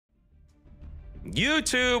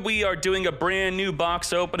YouTube, we are doing a brand new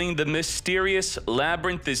box opening. The mysterious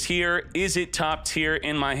labyrinth is here. Is it top tier?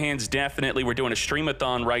 In my hands, definitely. We're doing a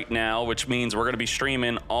streamathon right now, which means we're going to be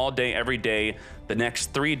streaming all day, every day. The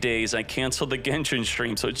next 3 days, I canceled the Genshin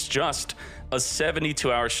stream, so it's just a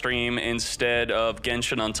 72-hour stream instead of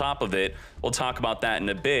Genshin on top of it. We'll talk about that in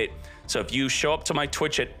a bit. So if you show up to my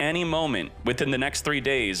Twitch at any moment within the next 3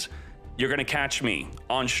 days, you're going to catch me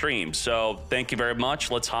on stream. So thank you very much.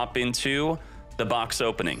 Let's hop into the box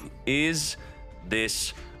opening. Is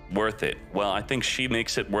this worth it? Well, I think she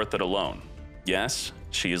makes it worth it alone. Yes,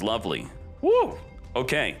 she is lovely. Woo!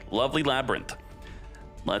 Okay, lovely labyrinth.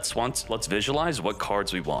 Let's visualize what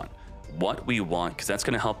cards we want. What we want, because that's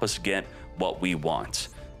going to help us get what we want.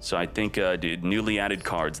 So I think newly added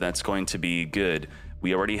cards, that's going to be good.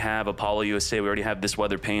 We already have Apollo USA. We already have this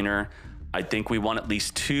weather painter. I think we want at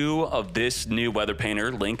least 2 of this new weather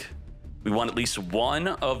painter, Link. We want at least 1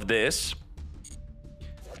 of this.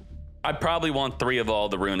 I probably want 3 of all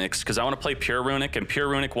the runics because I want to play pure runic, and pure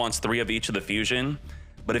runic wants 3 of each of the fusion.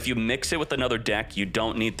 But if you mix it with another deck, you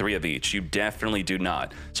don't need 3 of each. You definitely do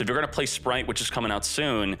not. So if you're going to play Sprite, which is coming out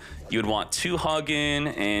soon, you would want 2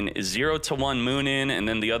 Huggin and 0 to 1 Moonin, and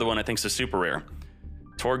then the other one I think is a super rare.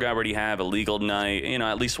 Torg I already have, a Legal Knight. You know,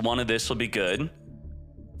 at least 1 of this will be good.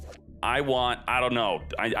 I don't know.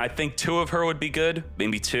 I think 2 of her would be good.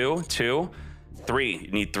 Maybe 2. 3.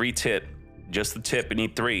 You need 3 tip. Just the tip, you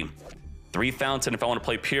need 3. 3 Fountain if I want to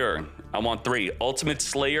play pure. I want 3. Ultimate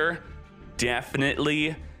Slayer,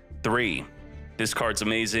 definitely 3. This card's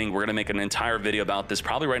amazing. We're going to make an entire video about this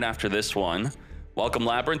probably right after this one. Welcome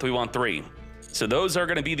Labyrinth, we want 3. So those are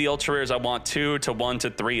going to be the ultra rares I want 2 to 1 to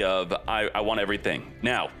 3 of. I want everything.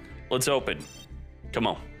 Now, let's open. Come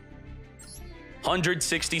on.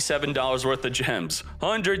 $167 worth of gems.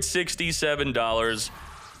 $167.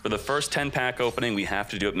 For the first 10 pack opening, we have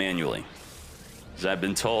to do it manually. Because I've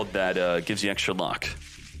been told that gives you extra luck.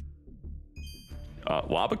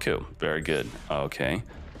 Wabaku, very good. Okay.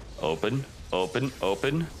 Open, open,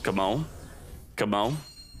 open. Come on. Come on.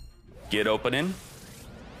 Get opening.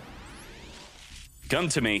 Come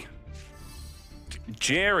to me.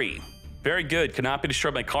 Jerry. Very good. Cannot be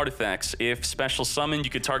destroyed by card effects. If special summon, you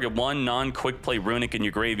could target 1 non-quick play runic in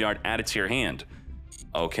your graveyard, add it to your hand.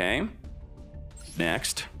 Okay.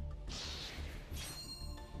 Next.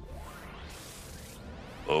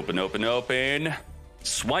 Open, open, open.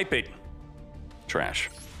 Swipe it. Trash.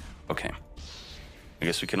 Okay. I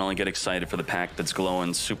guess we can only get excited for the pack that's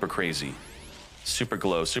glowing super crazy. Super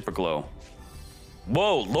glow, super glow.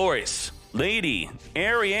 Whoa, Loris. Lady.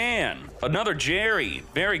 Ariane. Another Jerry.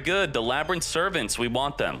 Very good. The Labyrinth Servants. We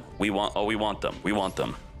want them. We want them. We want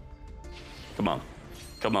them. Come on.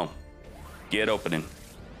 Come on. Get opening.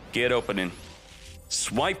 Get opening.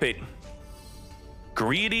 Swipe it.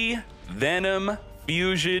 Greedy Venom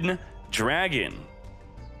Fusion Dragon.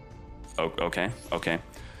 Oh, okay, okay.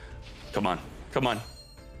 Come on, come on.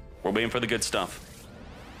 We're waiting for the good stuff.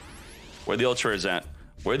 Where the ultra is at?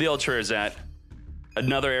 Where the ultra is at?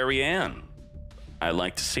 Another Ariane. I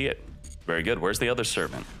like to see it. Very good. Where's the other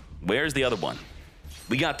servant? Where's the other one?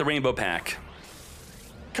 We got the rainbow pack.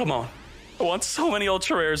 Come on. I want so many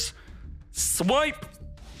ultra rares. Swipe.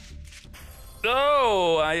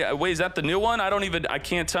 Oh, wait, is that the new one? I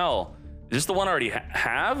can't tell. Is this the one I already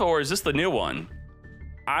have, or is this the new one?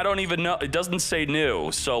 I don't even know. It doesn't say new,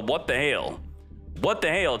 so what the hell? What the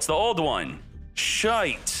hell? It's the old one.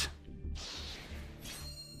 Shite.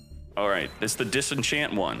 All right, this is the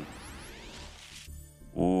disenchant one.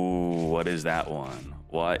 Ooh, what is that one?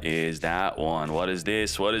 What is that one? What is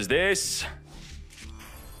this? What is this?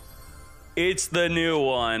 It's the new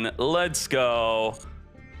one. Let's go.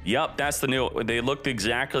 Yep, that's the new one. They looked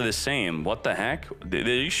exactly the same. What the heck? Are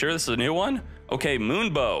you sure this is a new one? Okay,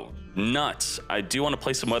 Moonbow. Nuts. I do want to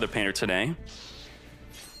play some Weather Painter today.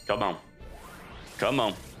 Come on. Come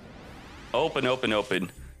on. Open, open, open.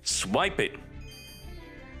 Swipe it.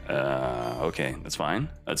 Okay, that's fine.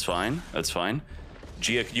 That's fine. That's fine.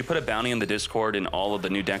 Gia, could you put a bounty in the Discord in all of the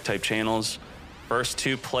new deck type channels? First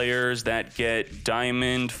 2 players that get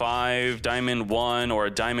Diamond 5, Diamond 1, or a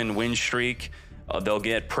Diamond win streak, they'll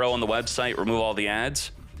get pro on the website, remove all the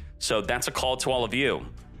ads. So that's a call to all of you.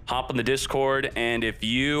 Hop on the Discord, and if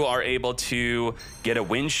you are able to get a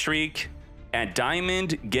win streak at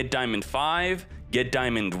Diamond, get Diamond 5, get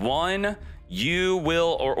Diamond 1, you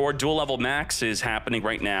will, or dual level max is happening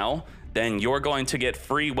right now, then you're going to get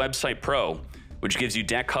free website pro, which gives you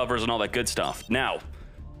deck covers and all that good stuff. Now,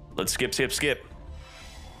 let's skip, skip, skip.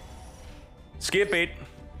 Skip it.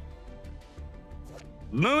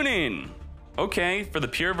 Moonin. Okay, for the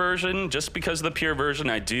pure version, just because of the pure version,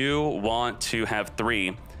 I do want to have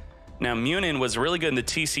 3. Now, Munin was really good in the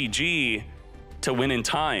TCG to win in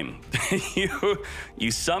time. you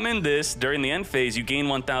summon this during the end phase, you gain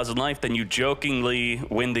 1,000 life, then you jokingly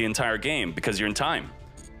win the entire game because you're in time.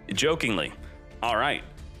 Jokingly. All right,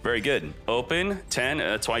 very good. Open, 10,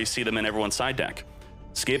 that's why you see them in everyone's side deck.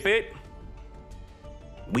 Skip it.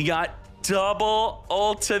 We got double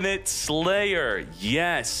Ultimate Slayer.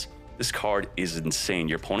 Yes, this card is insane.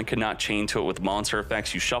 Your opponent cannot chain to it with monster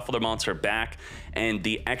effects. You shuffle their monster back, and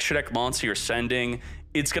the extra deck monster you're sending,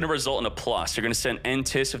 it's going to result in a plus. You're going to send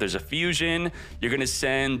Entis if there's a fusion. You're going to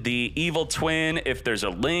send the Evil Twin if there's a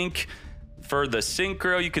link. For the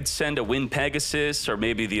Synchro, you could send a Wind Pegasus or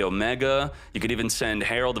maybe the Omega. You could even send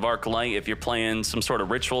Herald of Arclight if you're playing some sort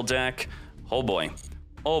of ritual deck. Oh boy.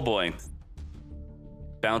 Oh boy.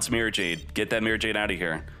 Bounce Mirror Jade. Get that Mirror Jade out of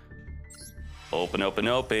here. Open, open,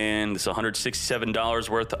 open. This is $167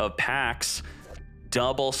 worth of packs.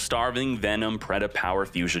 Double Starving Venom Preda Power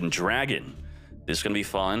Fusion Dragon. This is going to be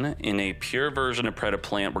fun. In a pure version of Preda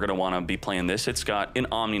Plant, we're going to want to be playing this. It's got an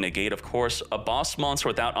Omni Negate, of course. A boss monster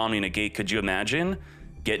without Omni Negate, could you imagine?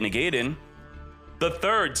 Get Negate in. The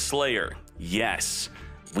third Slayer. Yes.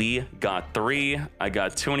 We got 3. I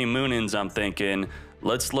got too many Moonins, I'm thinking.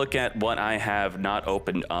 Let's look at what I have not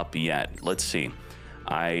opened up yet. Let's see.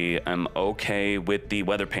 I am okay with the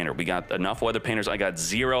Weather Painter. We got enough Weather Painters. I got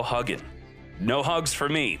 0 hugging. No hugs for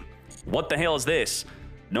me. What the hell is this?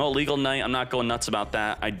 No Illegal Knight. I'm not going nuts about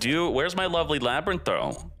that. I do. Where's my lovely Labyrinth,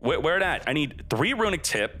 though? Where at? I need 3 Runic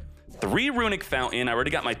Tip, 3 Runic Fountain. I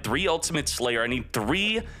already got my 3 Ultimate Slayer. I need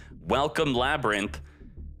 3 Welcome Labyrinth.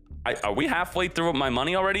 Are we halfway through with my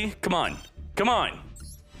money already? Come on. Come on.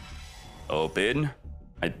 Open.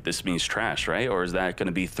 This means trash, right? Or is that going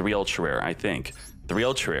to be 3 Ultra Rare? I think. 3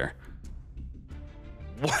 Ultra Rare.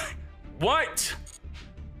 What? What?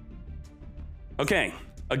 Okay.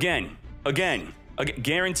 Again.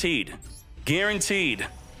 Guaranteed. Guaranteed.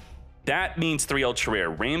 That means 3 Ultra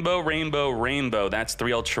Rare. Rainbow, rainbow, rainbow. That's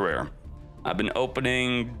 3 Ultra Rare. I've been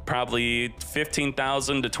opening probably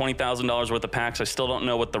 $15,000 to $20,000 worth of packs. I still don't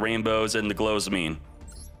know what the rainbows and the glows mean.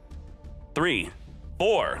 3,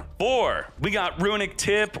 4. We got Runic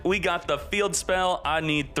Tip. We got the Field Spell. I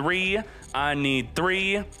need 3. I need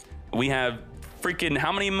 3. We have freaking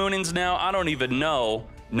how many Moonins now? I don't even know.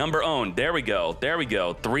 Number owned. There we go. There we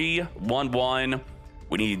go. 3, 1, 1.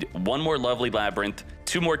 We need 1 more lovely Labyrinth,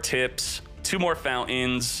 2 more Tips, 2 more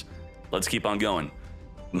Fountains. Let's keep on going.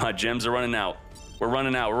 My gems are running out. We're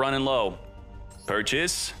running out. We're running low.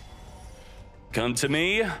 Purchase. Come to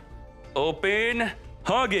me. Open.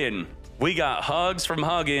 Huggin. We got hugs from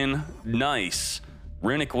Huggin. Nice.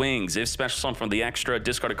 Runic Wings. If special summon from the extra,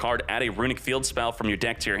 discard a card, add a Runic Field Spell from your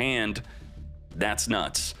deck to your hand. That's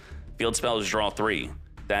nuts. Field Spell is draw 3.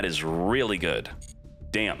 That is really good.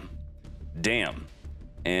 Damn. Damn.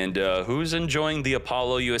 And who's enjoying the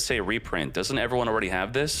Apollo USA reprint? Doesn't everyone already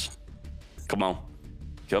have this? Come on.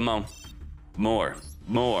 Come on. More.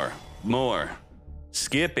 More. More.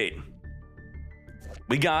 Skip it.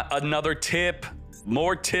 We got another tip.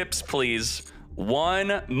 More tips, please.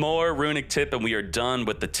 1 more Runic Tip, and we are done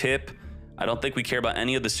with the tip. I don't think we care about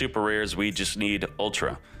any of the super rares. We just need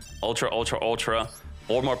Ultra. Ultra, Ultra, Ultra.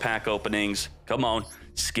 4 more pack openings. Come on.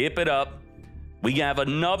 Skip it up. We have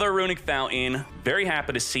another Runic Fountain. Very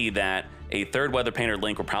happy to see that. A 3rd Weather Painter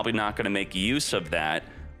link. We're probably not going to make use of that.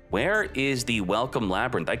 Where is the Welcome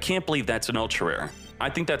Labyrinth? I can't believe that's an Ultra Rare. I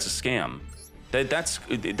think that's a scam.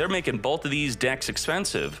 They're making both of these decks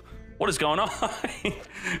expensive. What is going on?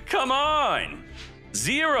 Come on.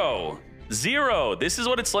 0. This is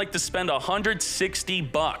what it's like to spend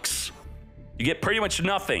 $160. You get pretty much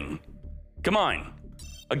nothing. Come on.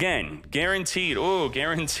 Again, guaranteed. Oh,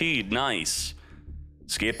 guaranteed. Nice.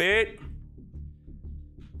 Skip it.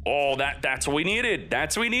 Oh, that's what we needed.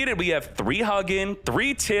 That's what we needed. We have 3 Huggin,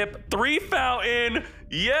 3 Tip, 3 Fountain.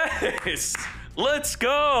 Yes. Let's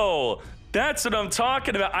go. That's what I'm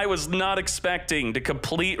talking about. I was not expecting to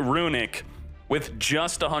complete Runic with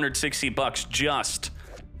just $160. Just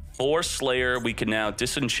 4 Slayer. We can now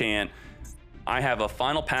disenchant. I have a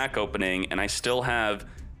final pack opening, and I still have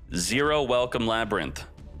 0 Welcome Labyrinth.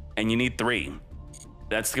 And you need 3.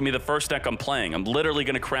 That's gonna be the first deck I'm playing. I'm literally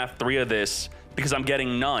gonna craft 3 of this because I'm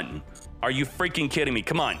getting none. Are you freaking kidding me?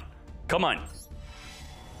 Come on. Come on.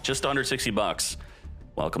 Just $160.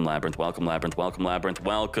 Welcome Labyrinth, welcome Labyrinth, welcome Labyrinth,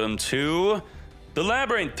 welcome to the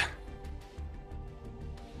Labyrinth.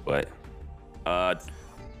 What?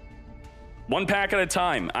 1 pack at a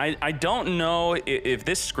time. I don't know if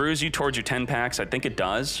this screws you towards your 10 packs. I think it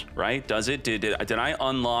does, right? Does it? Did I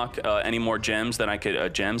unlock any more gems that I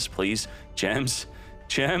could, gems, please? Gems?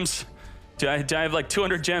 Gems? Do I have like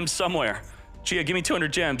 200 gems somewhere? Gia, give me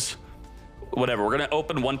 200 gems. Whatever, we're gonna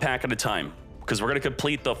open one pack at a time because we're gonna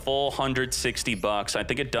complete the full 160 bucks. I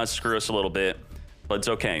think it does screw us a little bit, but it's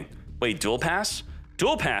okay. Wait, dual pass?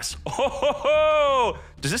 Dual pass. Oh,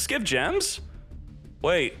 does this give gems?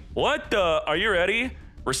 Wait, what the? Are you ready?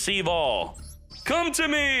 Receive all. Come to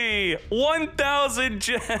me. 1,000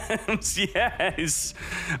 gems. Yes.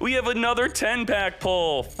 We have another 10-pack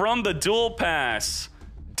pull from the dual pass.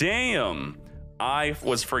 Damn. I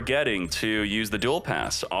was forgetting to use the dual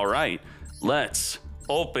pass. All right, let's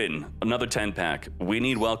open another 10-pack. We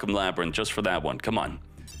need Welcome Labyrinth just for that one. Come on.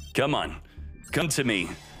 Come on. Come to me.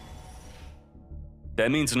 That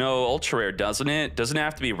means no ultra rare, doesn't it? Doesn't it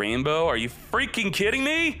have to be rainbow? Are you freaking kidding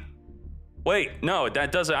me? Wait, no,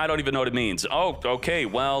 that doesn't. I don't even know what it means. Oh, okay.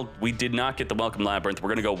 Well, we did not get the Welcome Labyrinth. We're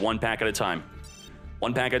going to go one pack at a time.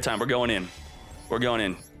 One pack at a time. We're going in. We're going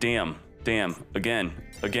in. Damn. Damn. Again.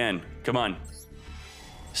 Again. Come on.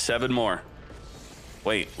 7 more.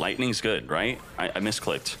 Wait, lightning's good, right? I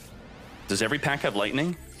misclicked. Does every pack have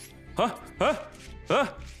lightning? Huh? Huh? Huh?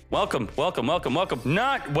 Welcome. Welcome. Welcome. Welcome.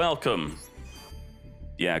 Not welcome.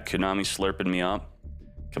 Yeah, Konami slurping me up.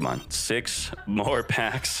 Come on. 6 more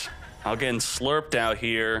packs. I'm getting slurped out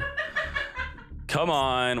here. Come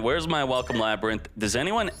on. Where's my Welcome Labyrinth? Does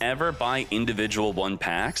anyone ever buy individual 1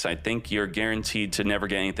 packs? I think you're guaranteed to never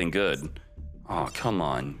get anything good. Oh, come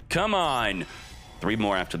on. Come on. 3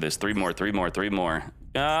 more after this. 3 more. 3 more. 3 more.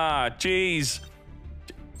 Ah, jeez.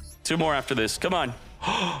 2 more after this. Come on.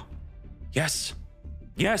 Yes.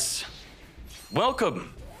 Yes.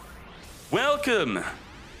 Welcome. Welcome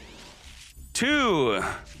to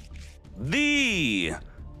the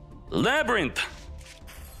Labyrinth.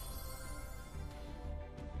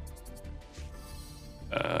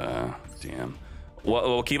 Damn.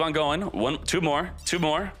 We'll keep on going. 2 more. 2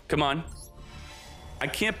 more. Come on. I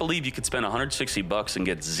can't believe you could spend 160 bucks and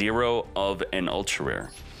get 0 of an ultra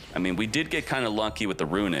rare. I mean, we did get kind of lucky with the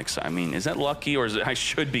runics. I mean, is that lucky or is it I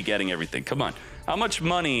should be getting everything? Come on. How much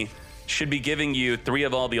money should be giving you 3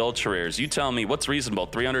 of all the ultra rares? You tell me what's reasonable.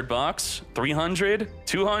 300 bucks? 300?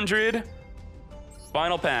 200?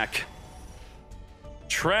 Final pack.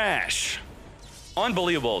 Trash.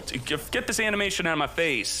 Unbelievable. Get this animation out of my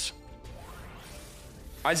face.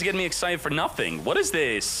 Why is it getting me excited for nothing? What is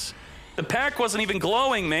this? The pack wasn't even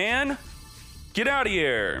glowing, man. Get out of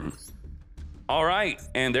here. All right,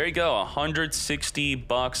 and there you go, 160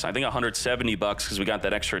 bucks. I think 170 bucks because we got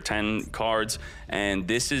that extra 10 cards. And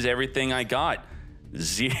this is everything I got.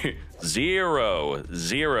 Zero.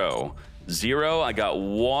 I got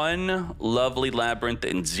 1 lovely labyrinth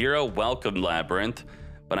and 0 welcome labyrinth.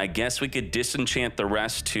 But I guess we could disenchant the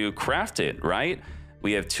rest to craft it, right?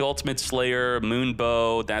 We have 2 Ultimate Slayer, Moon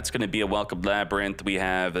Bow. That's going to be a welcome labyrinth. We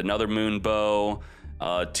have another Moon Bow,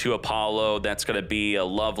 2 Apollo. That's going to be a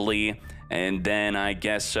lovely. And then I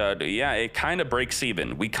guess, yeah, it kind of breaks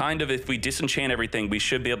even. We kind of, if we disenchant everything, we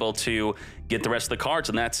should be able to get the rest of the cards,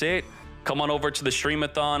 and that's it. Come on over to the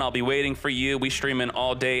Streamathon. I'll be waiting for you. We stream in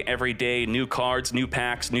all day, every day. New cards, new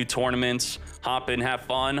packs, new tournaments. Hop in, have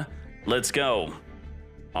fun. Let's go.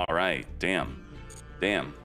 All right. Damn.